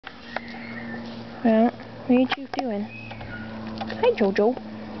Well, what are you two doing? Hi, Jojo.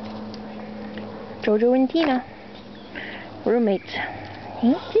 Jojo and Tina. Roommates.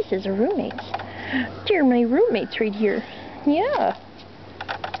 Hey, this is a roommates. They're my roommates right here. Yeah.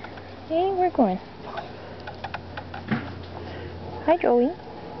 Hey, we're going. Hi, Joey.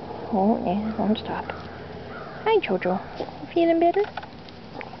 Oh, yeah, don't stop. Hi, Jojo. You feeling better?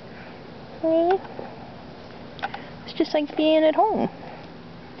 Yeah. It's just like being at home.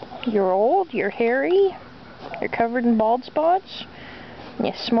 You're old, you're hairy, you're covered in bald spots,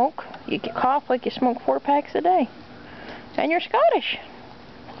 you smoke, you get cough like you smoke 4 packs a day. And you're Scottish.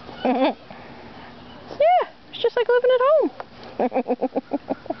 Yeah, it's just like living at home.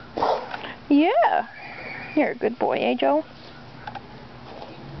 Yeah. You're a good boy, eh, Joe?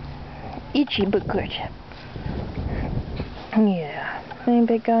 Itchy but good. Yeah. Hey,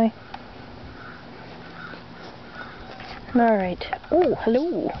 big guy. Alright. Oh,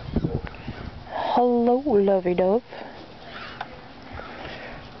 hello. Hello, lovey dove.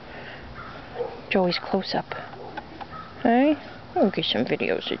 Joey's close up. Hey? We'll get some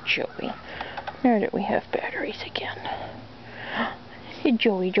videos of Joey. Now that we have batteries again. Hey,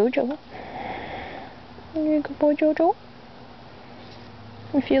 Joey, Jojo. You a good boy, Jojo?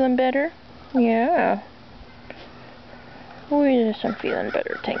 You feeling better? Yeah. Oh, yes, I'm feeling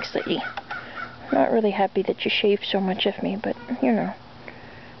better, thanks, lady. Not really happy that you shaved so much of me, but, you know.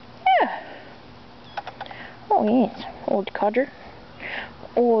 Yeah. Oh, yes. Old codger.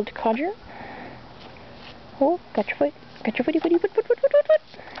 Old codger. Oh, got your foot. Got your footy, foot.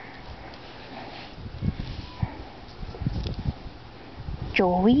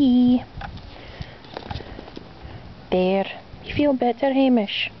 Joey. There. You feel better,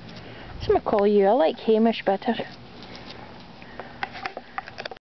 Hamish? That's what I call you. I like Hamish better.